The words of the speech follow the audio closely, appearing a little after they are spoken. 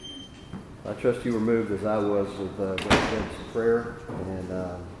I trust you were moved as I was with Brother Jed's prayer and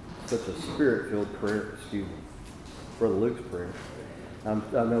such a spirit-filled prayer, Brother Luke's prayer. I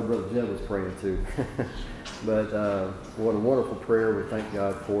know Brother Jed was praying too. But what a wonderful prayer. We thank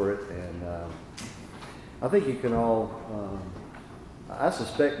God for it. And I think you can all, I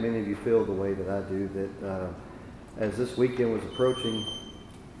suspect many of you feel the way that I do, that as this weekend was approaching,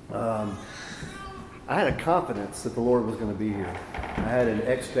 I had a confidence that the Lord was going to be here. I had an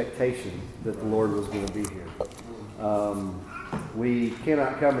expectation that the Lord was going to be here. We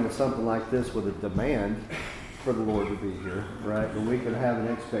cannot come into something like this with a demand for the Lord to be here, right? But we can have an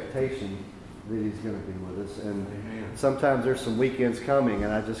expectation that He's going to be with us. And sometimes there's some weekends coming,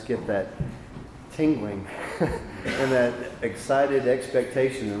 and I just get that tingling and that excited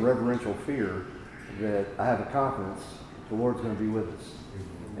expectation and reverential fear that I have a confidence the Lord's going to be with us.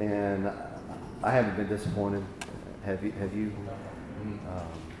 And I haven't been disappointed. Have you?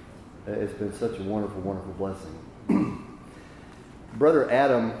 It's been such a wonderful, wonderful blessing. Brother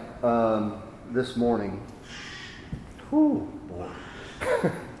Adam, this morning, boy.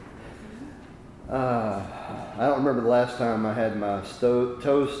 I don't remember the last time I had my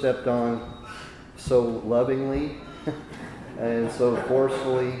toes stepped on so lovingly and so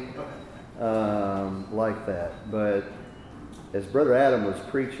forcefully like that. But as Brother Adam was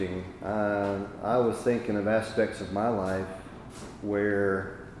preaching, I was thinking of aspects of my life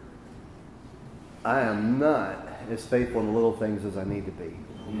where I am not as faithful in the little things as I need to be.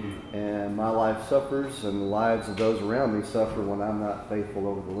 And my life suffers, and the lives of those around me suffer when I'm not faithful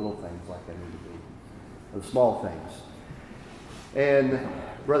over the little things like I need to be, the small things. And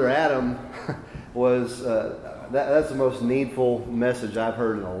Brother Adam was, that's the most needful message I've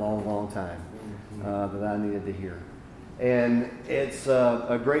heard in a long, long time that I needed to hear. And it's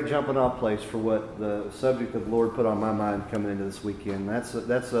a great jumping off place for what the subject of the Lord put on my mind coming into this weekend. That's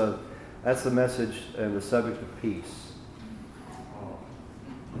the message and the subject of peace.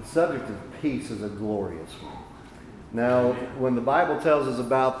 The subject of peace is a glorious one. Now, when the Bible tells us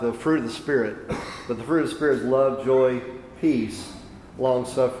about the fruit of the Spirit, but the fruit of the Spirit is love, joy, peace,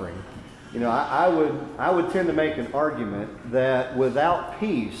 long-suffering. You know, I would tend to make an argument that without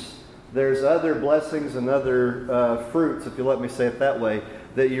peace, there's other blessings and other fruits, if you let me say it that way,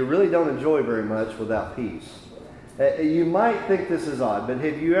 that you really don't enjoy very much without peace. You might think this is odd, but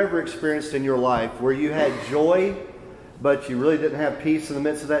have you ever experienced in your life where you had joy, but you really didn't have peace in the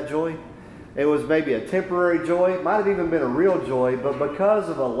midst of that joy? It was maybe a temporary joy. It might have even been a real joy, but because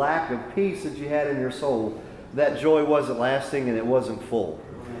of a lack of peace that you had in your soul, that joy wasn't lasting and it wasn't full.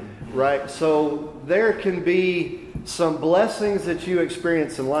 Right? So there can be some blessings that you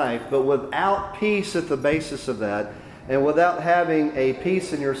experience in life, but without peace at the basis of that, and without having a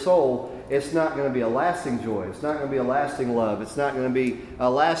peace in your soul, it's not going to be a lasting joy. It's not going to be a lasting love. It's not going to be a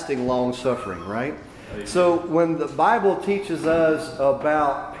lasting long suffering, right? Amen. So when the Bible teaches us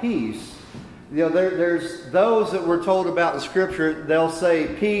about peace, you know, there's those that we're told about in Scripture, they'll say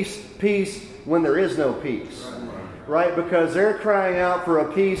peace, peace, when there is no peace. Right? Because they're crying out for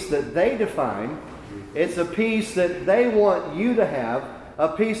a peace that they define. It's a peace that they want you to have, a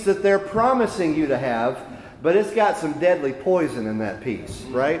peace that they're promising you to have, but it's got some deadly poison in that peace,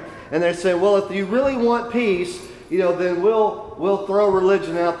 right? And they're saying, well, if you really want peace, you know, then we'll throw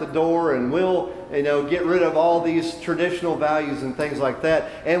religion out the door, and we'll, you know, get rid of all these traditional values and things like that,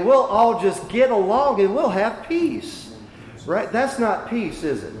 and we'll all just get along and we'll have peace, right? That's not peace,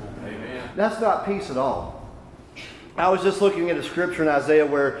 is it? Amen. That's not peace at all. I was just looking at a scripture in Isaiah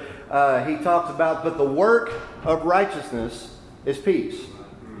where he talks about, but the work of righteousness is peace.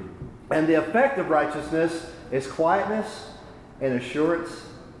 And the effect of righteousness is quietness and assurance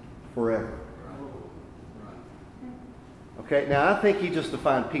forever. Okay, now I think he just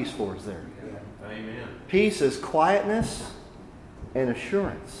defined peace for us there. Amen. Peace is quietness and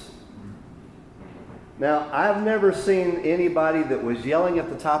assurance. Now, I've never seen anybody that was yelling at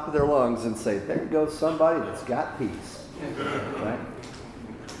the top of their lungs and say, there goes somebody that's got peace. Right?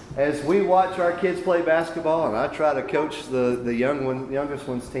 As we watch our kids play basketball, and I try to coach the youngest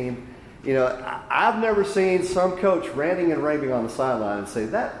one's team, you know, I've never seen some coach ranting and raving on the sideline and say,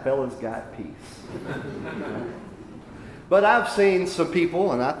 that fella's got peace. But I've seen some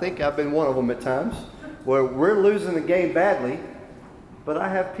people, and I think I've been one of them at times, where we're losing the game badly, but I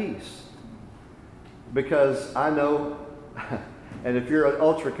have peace. Because I know, and if you're an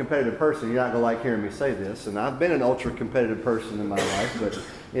ultra-competitive person, you're not going to like hearing me say this, and I've been an ultra-competitive person in my life, but,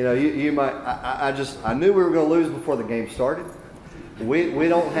 you know, you might, I knew we were going to lose before the game started. We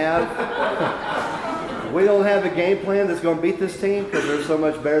don't have a game plan that's going to beat this team because they're so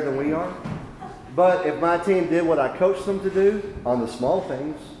much better than we are. But if my team did what I coached them to do on the small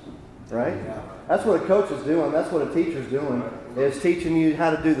things, right? That's what a coach is doing. That's what a teacher's doing, is teaching you how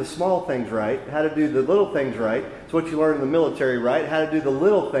to do the small things right, how to do the little things right. It's what you learn in the military, right? How to do the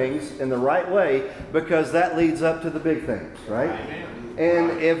little things in the right way, because that leads up to the big things, right?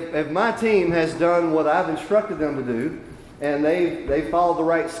 And if my team has done what I've instructed them to do, and they followed the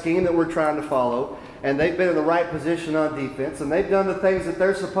right scheme that we're trying to follow, and they've been in the right position on defense, and they've done the things that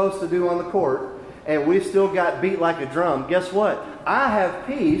they're supposed to do on the court, and we've still got beat like a drum, guess what? I have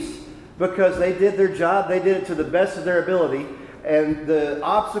peace because they did their job. They did it to the best of their ability, and the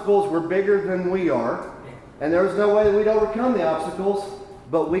obstacles were bigger than we are, and there was no way that we'd overcome the obstacles,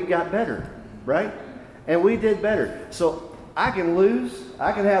 but we got better, right? And we did better. So I can lose.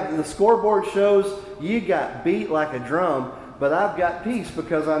 I can have the scoreboard shows you got beat like a drum, but I've got peace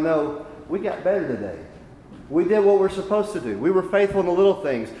because I know we got better today. We did what we're supposed to do. We were faithful in the little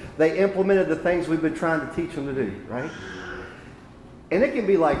things. They implemented the things we've been trying to teach them to do, right? And it can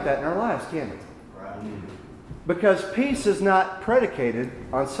be like that in our lives, can't it? Right. Because peace is not predicated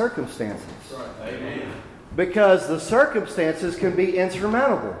on circumstances. Right. Amen. Because the circumstances can be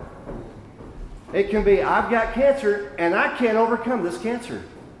insurmountable. It can be, I've got cancer and I can't overcome this cancer,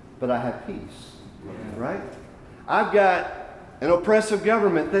 but I have peace, right? I've got an oppressive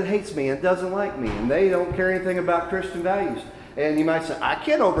government that hates me and doesn't like me, and they don't care anything about Christian values. And you might say, I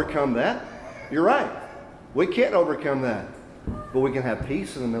can't overcome that. You're right. We can't overcome that. But we can have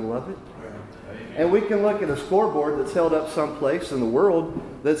peace in the middle of it. And we can look at a scoreboard that's held up someplace in the world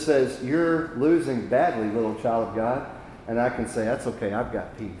that says, you're losing badly, little child of God. And I can say, that's okay, I've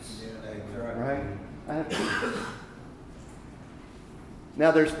got peace. Right? I have peace.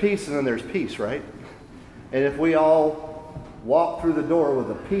 Now there's peace and then there's peace, right? And if we all walk through the door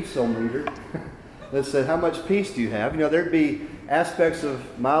with a peace-o-meter that said, how much peace do you have? You know, there'd be aspects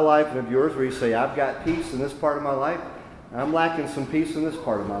of my life and of yours where you say, I've got peace in this part of my life. I'm lacking some peace in this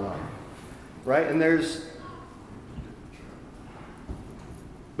part of my life. Right? And there's,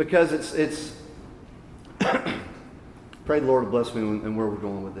 because it's pray the Lord to bless me and where we're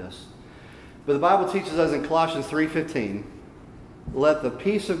going with this. But the Bible teaches us in Colossians 3:15, let the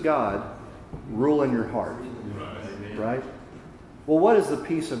peace of God rule in your heart. Right? Well, what is the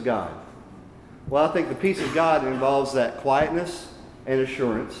peace of God? Well, I think the peace of God involves that quietness and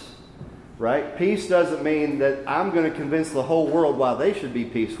assurance. Right? Peace doesn't mean that I'm going to convince the whole world why they should be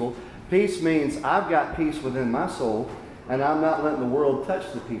peaceful. Peace means I've got peace within my soul, and I'm not letting the world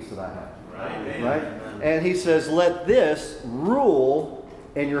touch the peace that I have. Right? And he says, let this rule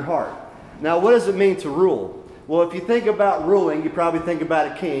in your heart. Now, what does it mean to rule? Well, if you think about ruling, you probably think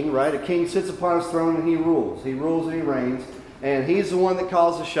about a king, right? A king sits upon his throne and he rules. He rules and he reigns. And he's the one that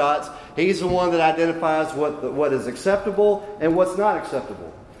calls the shots. He's the one that identifies what is acceptable and what's not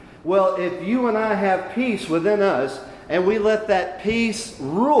acceptable. Well, if you and I have peace within us, and we let that peace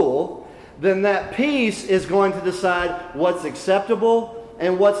rule, then that peace is going to decide what's acceptable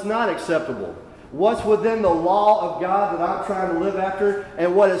and what's not acceptable. What's within the law of God that I'm trying to live after,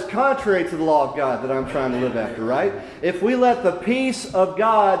 and what is contrary to the law of God that I'm trying to live after, right? If we let the peace of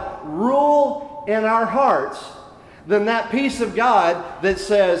God rule in our hearts, then that peace of God that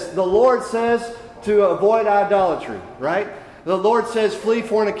says, the Lord says to avoid idolatry, right? The Lord says flee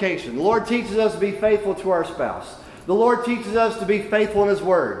fornication. The Lord teaches us to be faithful to our spouse. The Lord teaches us to be faithful in His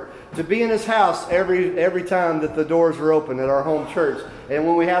Word. To be in His house every time that the doors are open at our home church. And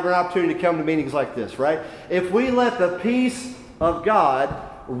when we have an opportunity to come to meetings like this, right? If we let the peace of God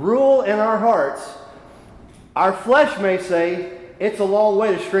rule in our hearts, our flesh may say, it's a long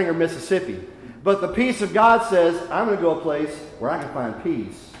way to Stringer, Mississippi. But the peace of God says, I'm going to go a place where I can find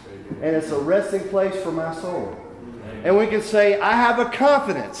peace. And it's a resting place for my soul. And we can say, I have a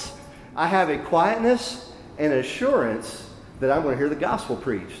confidence. I have a quietness and assurance that I'm going to hear the gospel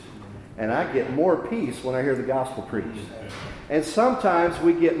preached. And I get more peace when I hear the gospel preached. And sometimes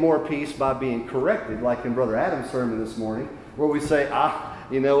we get more peace by being corrected, like in Brother Adam's sermon this morning, where we say,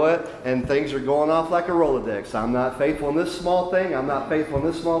 you know what? And things are going off like a Rolodex. I'm not faithful in this small thing. I'm not faithful in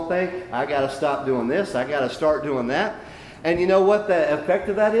this small thing. I got to stop doing this. I got to start doing that. And you know what the effect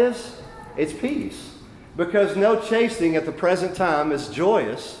of that is? It's peace. Because no chastening at the present time is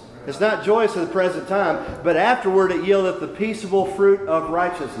joyous. It's not joyous at the present time, but afterward it yieldeth the peaceable fruit of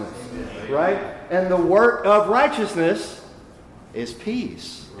righteousness. Right? And the work of righteousness is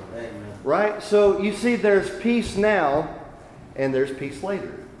peace. Right? So you see there's peace now and there's peace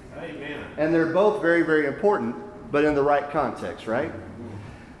later. Amen. And they're both very, very important, but in the right context, right?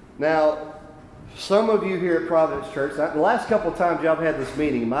 Now, some of you here at Providence Church, the last couple of times y'all have had this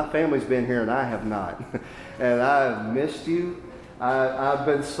meeting, my family's been here and I have not. And I've missed you. I've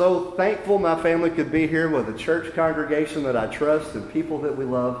been so thankful my family could be here with a church congregation that I trust and people that we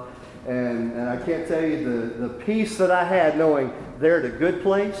love. And I can't tell you the peace that I had knowing they're at a good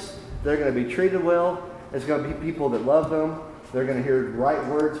place, they're going to be treated well, there's going to be people that love them, they're going to hear right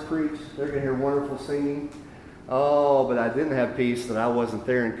words preached, they're going to hear wonderful singing. Oh, but I didn't have peace that I wasn't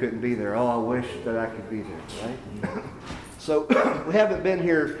there and couldn't be there. Oh, I wish that I could be there, right? So we haven't been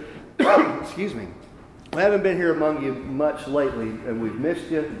here, excuse me, we haven't been here among you much lately, and we've missed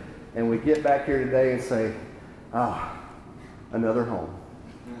you, and we get back here today and say, another home,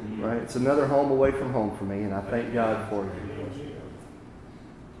 right? It's another home away from home for me, and I thank God for you.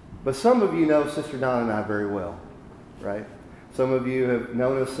 But some of you know Sister Donna and I very well, right? Some of you have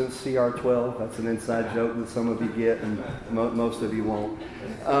known us since CR12. That's an inside joke that some of you get, and most of you won't.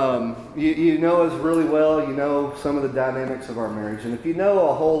 You know us really well. You know some of the dynamics of our marriage. And if you know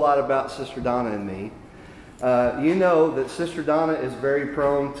a whole lot about Sister Donna and me, you know that Sister Donna is very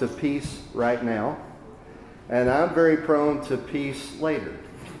prone to peace right now, and I'm very prone to peace later,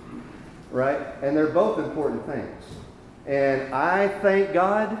 right? And they're both important things. And I thank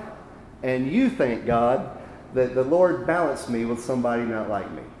God, and you thank God, that the Lord balanced me with somebody not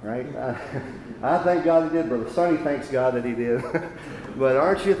like me, right? I thank God He did. Brother Sonny thanks God that He did. But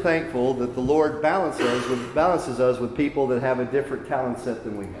aren't you thankful that the Lord balances us with people that have a different talent set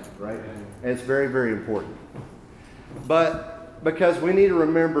than we have, right? And it's very, very important. But because we need to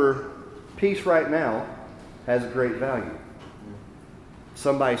remember, peace right now has great value.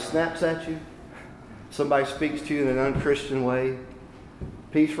 Somebody snaps at you. Somebody speaks to you in an unchristian way.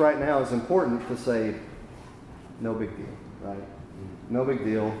 Peace right now is important to say, no big deal, right? No big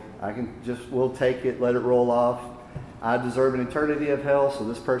deal. We'll take it, let it roll off. I deserve an eternity of hell, so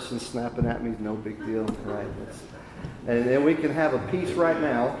this person snapping at me is no big deal, right? And then we can have a peace right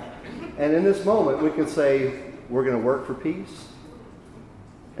now. And in this moment, we can say, we're going to work for peace.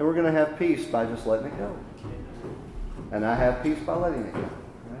 And we're going to have peace by just letting it go. And I have peace by letting it go. Right?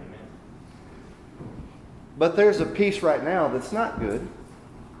 But there's a peace right now that's not good.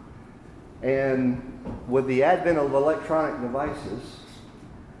 And with the advent of electronic devices,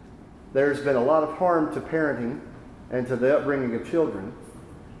 there's been a lot of harm to parenting and to the upbringing of children,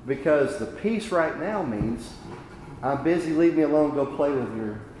 because the peace right now means I'm busy, leave me alone, go play with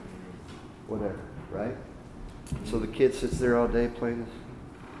your whatever, right? So the kid sits there all day playing this.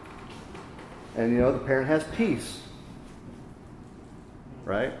 And the parent has peace,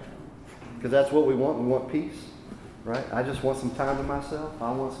 right? Because that's what we want. We want peace, right? I just want some time to myself.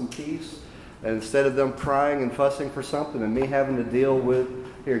 I want some peace. And instead of them crying and fussing for something and me having to deal with,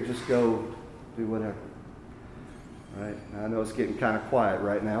 here, just go do whatever. Right? I know it's getting kind of quiet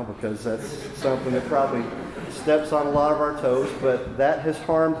right now because that's something that probably steps on a lot of our toes, but that has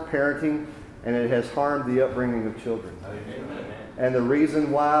harmed parenting and it has harmed the upbringing of children. And the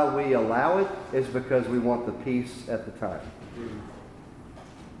reason why we allow it is because we want the peace at the time.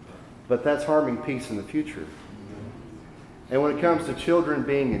 But that's harming peace in the future. And when it comes to children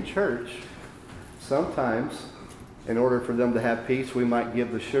being in church, sometimes, in order for them to have peace, we might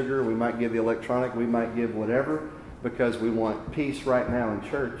give the sugar, we might give the electronic, we might give whatever, because we want peace right now in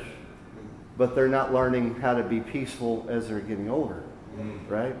church. But they're not learning how to be peaceful as they're getting older,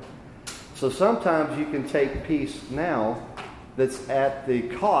 right? So sometimes you can take peace now that's at the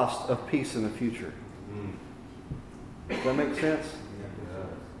cost of peace in the future. Does that make sense?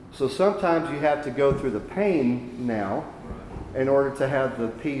 So sometimes you have to go through the pain now in order to have the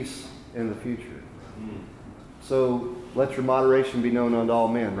peace in the future. So let your moderation be known unto all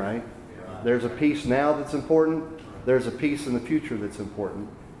men, right? There's a peace now that's important. There's a peace in the future that's important.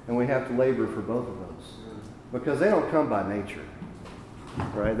 And we have to labor for both of those. Because they don't come by nature,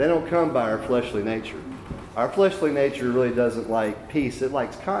 right? They don't come by our fleshly nature. Our fleshly nature really doesn't like peace. It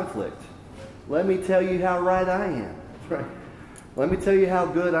likes conflict. Let me tell you how right I am. Right? Let me tell you how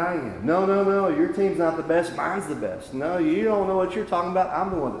good I am. No. Your team's not the best. Mine's the best. No, you don't know what you're talking about. I'm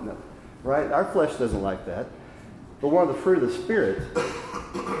the one that knows. Right? Our flesh doesn't like that. But one of the fruit of the Spirit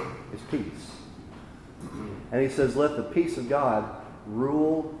is peace. And he says, let the peace of God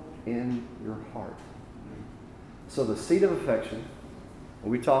rule in your heart. So the seat of affection,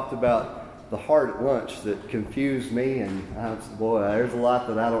 we talked about the heart at lunch that confused me, and boy, there's a lot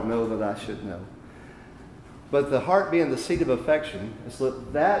that I don't know that I should know. But the heart being the seat of affection is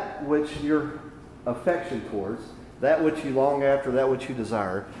that which your affection towards, that which you long after, that which you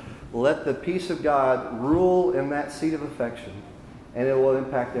desire, let the peace of God rule in that seat of affection, and it will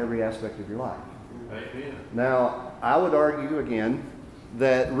impact every aspect of your life. Amen. Now, I would argue again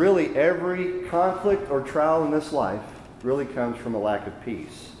that really every conflict or trial in this life really comes from a lack of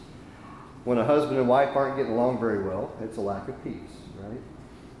peace. When a husband and wife aren't getting along very well, it's a lack of peace, right?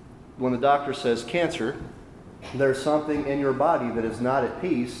 When the doctor says cancer, there's something in your body that is not at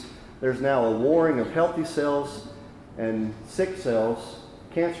peace There's now a warring of healthy cells and sick cells,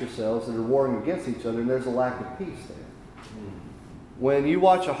 cancer cells, that are warring against each other, and there's a lack of peace there. When you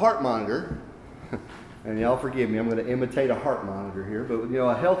watch a heart monitor, and y'all forgive me, I'm going to imitate a heart monitor here, but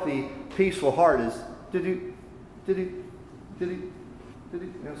a healthy, peaceful heart is do-do, do-do, do-do,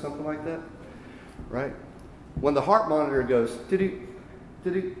 do-do, something like that, right? When the heart monitor goes do-do,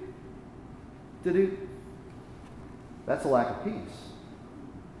 do-do, do-do, that's a lack of peace,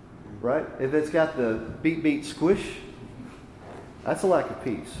 right? If it's got the beat, squish, that's a lack of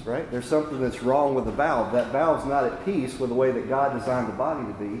peace, right? There's something that's wrong with the valve. That valve's not at peace with the way that God designed the body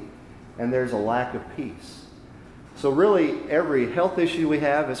to be, and there's a lack of peace. So really, every health issue we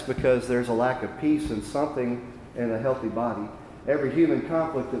have is because there's a lack of peace in something in a healthy body. Every human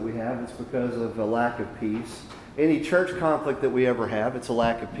conflict that we have, it's because of a lack of peace. Any church conflict that we ever have, it's a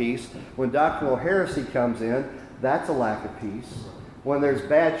lack of peace. When doctrinal heresy comes in, that's a lack of peace. When there's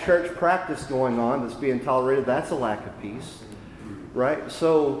bad church practice going on that's being tolerated, that's a lack of peace. Right?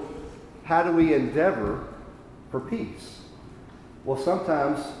 So, how do we endeavor for peace? Well,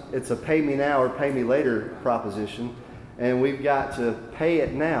 sometimes it's a pay me now or pay me later proposition, and we've got to pay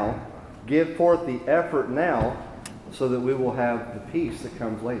it now, give forth the effort now, so that we will have the peace that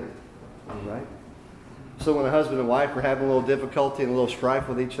comes later. Right? So when a husband and wife are having a little difficulty and a little strife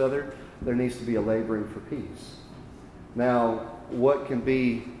with each other, there needs to be a laboring for peace. Now, what can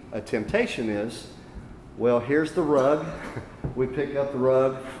be a temptation is, well, here's the rug. We pick up the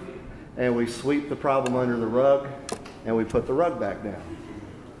rug and we sweep the problem under the rug and we put the rug back down.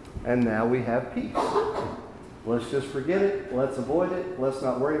 And now we have peace. Let's just forget it. Let's avoid it. Let's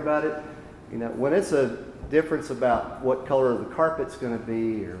not worry about it. When it's a difference about what color the carpet's going to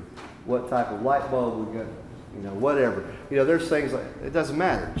be or what type of light bulb we're going to, whatever. There's things like, it doesn't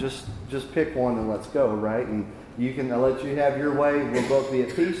matter. Just pick one and let's go, right? And I'll let you have your way. We'll both be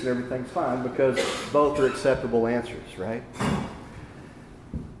at peace and everything's fine because both are acceptable answers, right?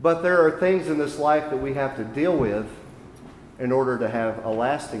 But there are things in this life that we have to deal with in order to have a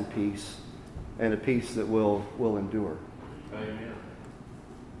lasting peace and a peace that will endure. Amen.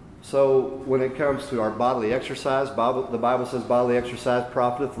 So when it comes to our bodily exercise, the Bible says bodily exercise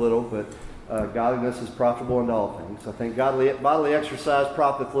profiteth little, but godliness is profitable unto all things. I think bodily exercise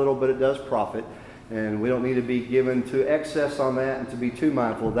profiteth little, but it does profit. And we don't need to be given to excess on that and to be too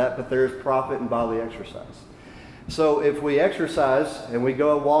mindful of that, but there is profit in bodily exercise. So if we exercise and we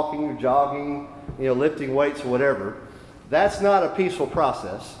go walking or jogging, lifting weights or whatever, that's not a peaceful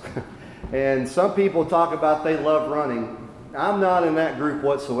process. And some people talk about they love running. I'm not in that group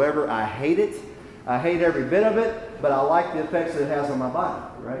whatsoever. I hate it. I hate every bit of it, but I like the effects that it has on my body,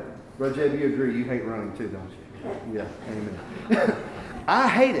 right? Brother Jeb, you agree you hate running too, don't you? Yeah, amen. I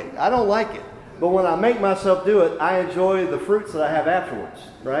hate it. I don't like it. But when I make myself do it, I enjoy the fruits that I have afterwards,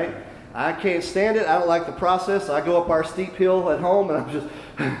 right? I can't stand it. I don't like the process. I go up our steep hill at home and I'm just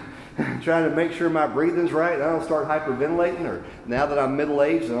trying to make sure my breathing's right. I don't start hyperventilating, or now that I'm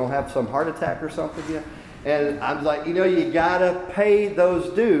middle-aged, I don't have some heart attack or something yet. And I'm like, you got to pay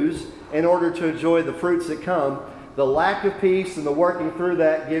those dues in order to enjoy the fruits that come. The lack of peace and the working through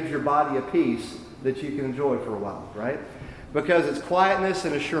that gives your body a peace that you can enjoy for a while, right? Because it's quietness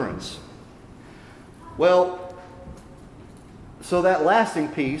and assurance. Well, so that lasting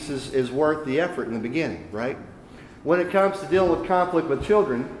peace is worth the effort in the beginning, right? When it comes to dealing with conflict with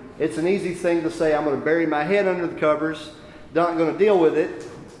children, it's an easy thing to say, I'm going to bury my head under the covers, not going to deal with it,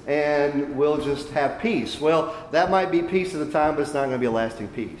 and we'll just have peace. Well, that might be peace at the time, but it's not going to be a lasting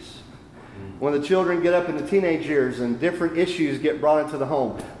peace. When the children get up into teenage years and different issues get brought into the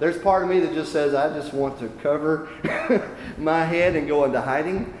home, there's part of me that just says, I just want to cover my head and go into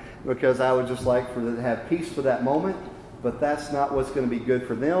hiding, because I would just like for them to have peace for that moment. But that's not what's going to be good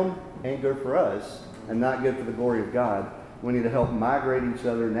for them and good for us, and not good for the glory of God. We need to help migrate each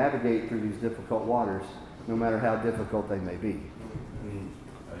other, navigate through these difficult waters, no matter how difficult they may be. Amen.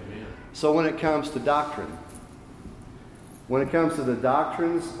 So when it comes to doctrine, when it comes to the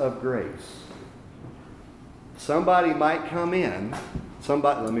doctrines of grace, somebody might come in,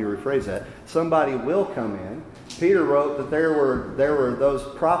 let me rephrase that, somebody will come in. Peter wrote that there were those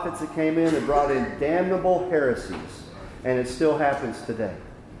prophets that came in and brought in damnable heresies, and it still happens today.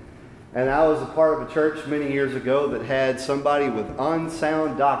 And I was a part of a church many years ago that had somebody with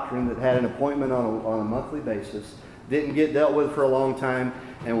unsound doctrine that had an appointment on a monthly basis, didn't get dealt with for a long time,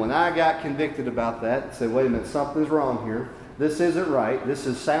 and when I got convicted about that, I said, wait a minute, something's wrong here. This isn't right. This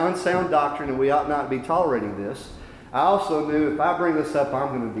is sound doctrine, and we ought not be tolerating this. I also knew if I bring this up, I'm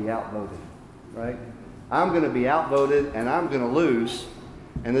going to be outvoted, right? I'm going to be outvoted, and I'm going to lose,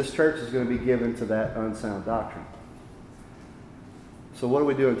 and this church is going to be given to that unsound doctrine. So what do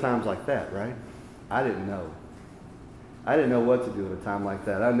we do in times like that, right? I didn't know. I didn't know what to do at a time like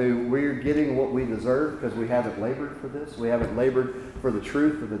that. I knew we're getting what we deserve because we haven't labored for this. We haven't labored for the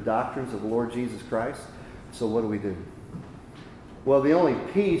truth of the doctrines of the Lord Jesus Christ. So what do? Well, the only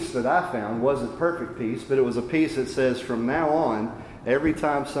peace that I found wasn't perfect peace, but it was a peace that says from now on, every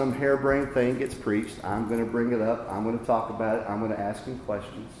time some harebrained thing gets preached, I'm going to bring it up. I'm going to talk about it. I'm going to ask him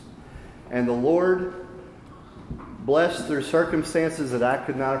questions. And the Lord, blessed through circumstances that I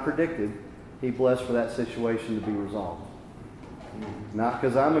could not have predicted, he blessed for that situation to be resolved. Not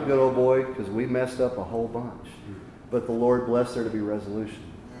because I'm a good old boy, because we messed up a whole bunch. But the Lord blessed there to be resolution.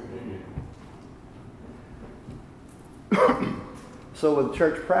 So with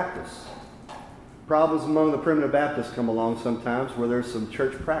church practice, problems among the primitive Baptists come along sometimes where there's some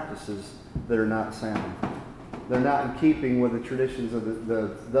church practices that are not sound. They're not in keeping with the traditions of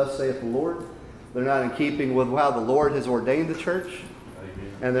the thus saith the Lord. They're not in keeping with how the Lord has ordained the church.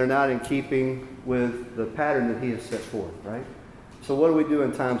 Amen. And they're not in keeping with the pattern that he has set forth, right? So what do we do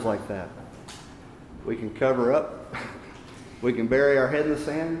in times like that? We can cover up. We can bury our head in the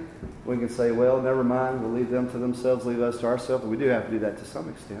sand. We can say, well, never mind. We'll leave them to themselves, leave us to ourselves. We do have to do that to some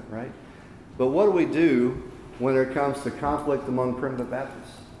extent, right? But what do we do when it comes to conflict among primitive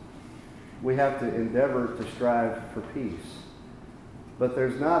Baptists? We have to endeavor to strive for peace. But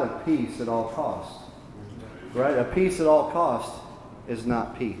there's not a peace at all cost, right? A peace at all cost is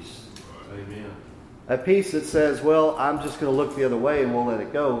not peace. Amen. A peace that says, well, I'm just going to look the other way and we'll let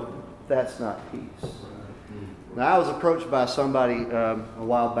it go, that's not peace. Now, I was approached by somebody a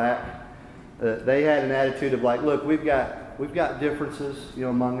while back. They had an attitude of like, look, we've got differences,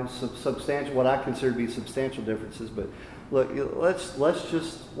 among us, substantial, what I consider to be substantial differences. But look, let's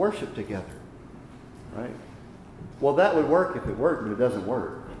just worship together, right? Well, that would work if it worked, but it doesn't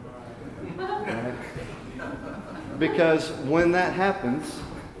work. Right? Because when that happens,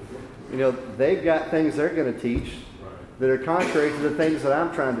 they've got things they're going to teach that are contrary to the things that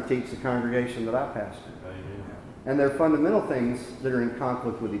I'm trying to teach the congregation that I pastor. And they're fundamental things that are in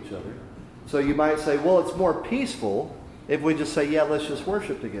conflict with each other. So you might say, well, it's more peaceful if we just say, yeah, let's just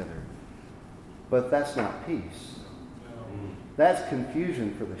worship together. But that's not peace. That's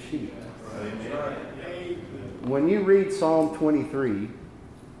confusion for the sheep. When you read Psalm 23,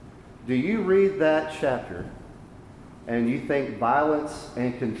 do you read that chapter and you think violence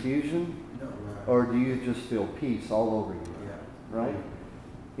and confusion? Or do you just feel peace all over you? Right?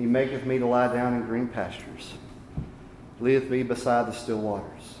 He maketh me to lie down in green pastures. Leadeth me beside the still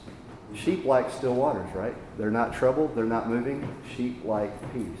waters. Sheep like still waters, right? They're not troubled. They're not moving. Sheep like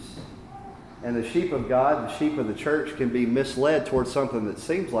peace. And the sheep of God, the sheep of the church, can be misled towards something that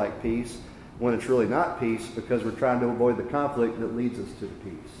seems like peace when it's really not peace because we're trying to avoid the conflict that leads us to the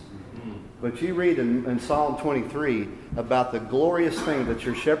peace. Mm-hmm. But you read in Psalm 23 about the glorious thing that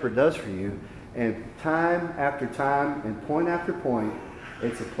your shepherd does for you, and time after time and point after point,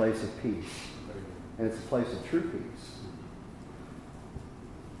 it's a place of peace. And it's a place of true peace.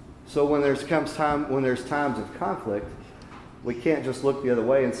 So when there's times of conflict, we can't just look the other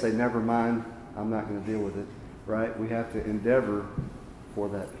way and say, never mind, I'm not going to deal with it, right? We have to endeavor for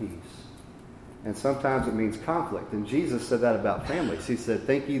that peace. And sometimes it means conflict. And Jesus said that about families. He said,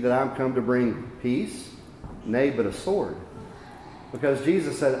 think ye that I'm come to bring peace? Nay, but a sword. Because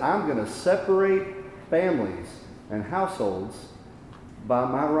Jesus said, I'm going to separate families and households by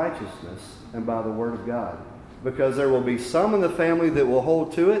my righteousness and by the word of God. Because there will be some in the family that will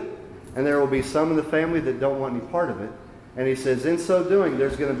hold to it, and there will be some in the family that don't want any part of it. And he says, in so doing,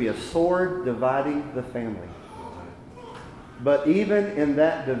 there's going to be a sword dividing the family. But even in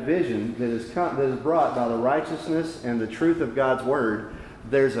that division that is brought by the righteousness and the truth of God's word,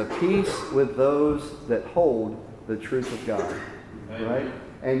 there's a peace with those that hold the truth of God. Right?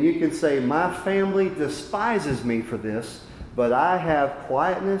 And you can say, my family despises me for this, but I have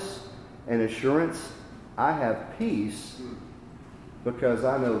quietness and assurance. I have peace because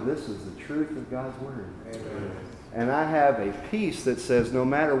I know this is the truth of God's word. Amen. And I have a peace that says no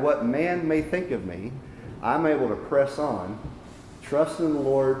matter what man may think of me, I'm able to press on, trusting in the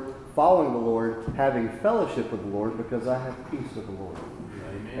Lord, following the Lord, having fellowship with the Lord because I have peace with the Lord.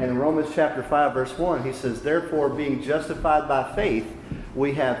 Amen. And in Romans chapter 5, verse 1, he says, therefore, being justified by faith,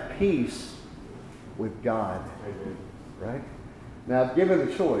 we have peace with God. Amen. Right? Now, given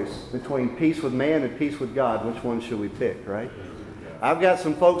the choice between peace with man and peace with God, which one should we pick, right? I've got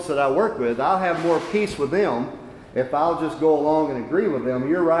some folks that I work with. I'll have more peace with them if I'll just go along and agree with them.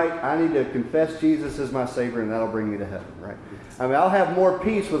 You're right, I need to confess Jesus as my Savior, and that'll bring me to heaven, right? I mean, I'll have more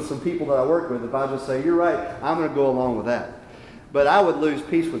peace with some people that I work with if I just say, you're right, I'm going to go along with that. But I would lose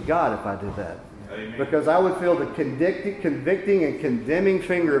peace with God if I did that. Amen. Because I would feel the convicting and condemning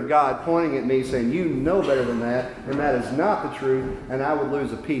finger of God pointing at me saying, you know better than that, and that is not the truth, and I would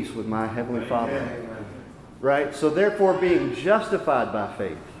lose a peace with my Heavenly Father. Amen. Right? So therefore being justified by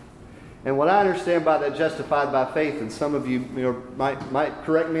faith. And what I understand by that justified by faith, and some of you, might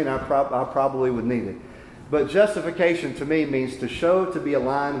correct me, and I probably would need it. But justification to me means to show to be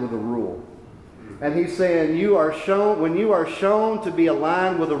aligned with a rule. And he's saying when you are shown to be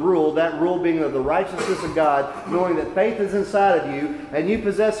aligned with a rule, that rule being of the righteousness of God, knowing that faith is inside of you, and you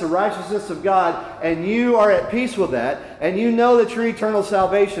possess the righteousness of God, and you are at peace with that, and you know that your eternal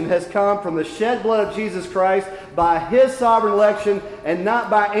salvation has come from the shed blood of Jesus Christ by His sovereign election and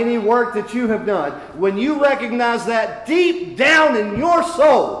not by any work that you have done. When you recognize that deep down in your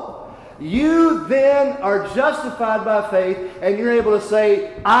soul, you then are justified by faith, and you're able to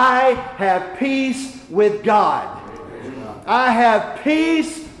say, I have peace with God. I have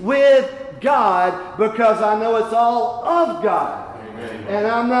peace with God because I know it's all of God. And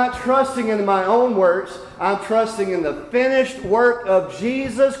I'm not trusting in my own works. I'm trusting in the finished work of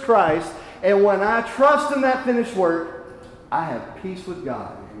Jesus Christ. And when I trust in that finished work, I have peace with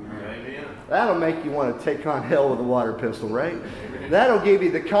God. Amen. That'll make you want to take on hell with a water pistol, right? That'll give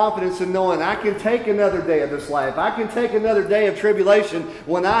you the confidence in knowing I can take another day of this life. I can take another day of tribulation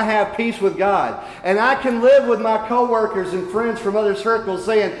when I have peace with God. And I can live with my coworkers and friends from other circles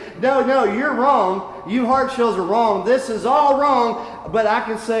saying, no, you're wrong. You hard shells are wrong. This is all wrong. But I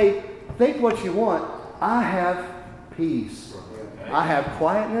can say, think what you want. I have peace. I have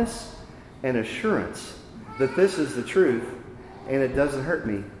quietness and assurance that this is the truth and it doesn't hurt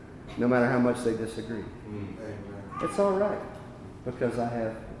me no matter how much they disagree. It's all right. Because I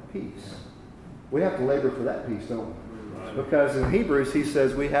have peace. We have to labor for that peace, don't we? Because in Hebrews, he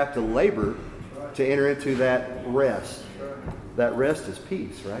says we have to labor to enter into that rest. That rest is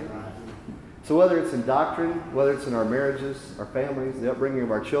peace, right? So whether it's in doctrine, whether it's in our marriages, our families, the upbringing of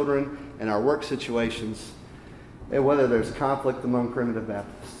our children, and our work situations, and whether there's conflict among primitive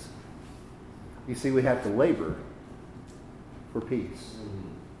Baptists, you see, we have to labor for peace.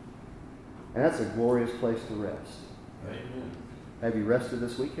 And that's a glorious place to rest. Amen. Have you rested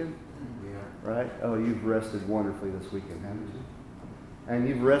this weekend? Yeah. Right? Oh, you've rested wonderfully this weekend, haven't you? And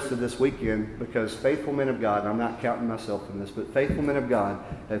you've rested this weekend because faithful men of God, and I'm not counting myself in this, but faithful men of God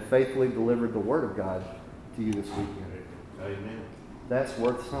have faithfully delivered the Word of God to you this weekend. Amen. That's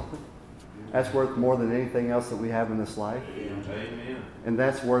worth something. That's worth more than anything else that we have in this life. Amen. And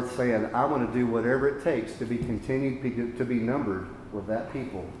that's worth saying, I want to do whatever it takes to be continued to be numbered with that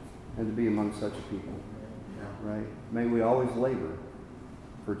people and to be among such a people. Right? May we always labor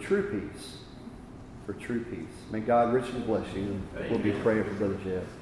for true peace. For true peace. May God richly bless you. We'll be praying for Brother Jeff.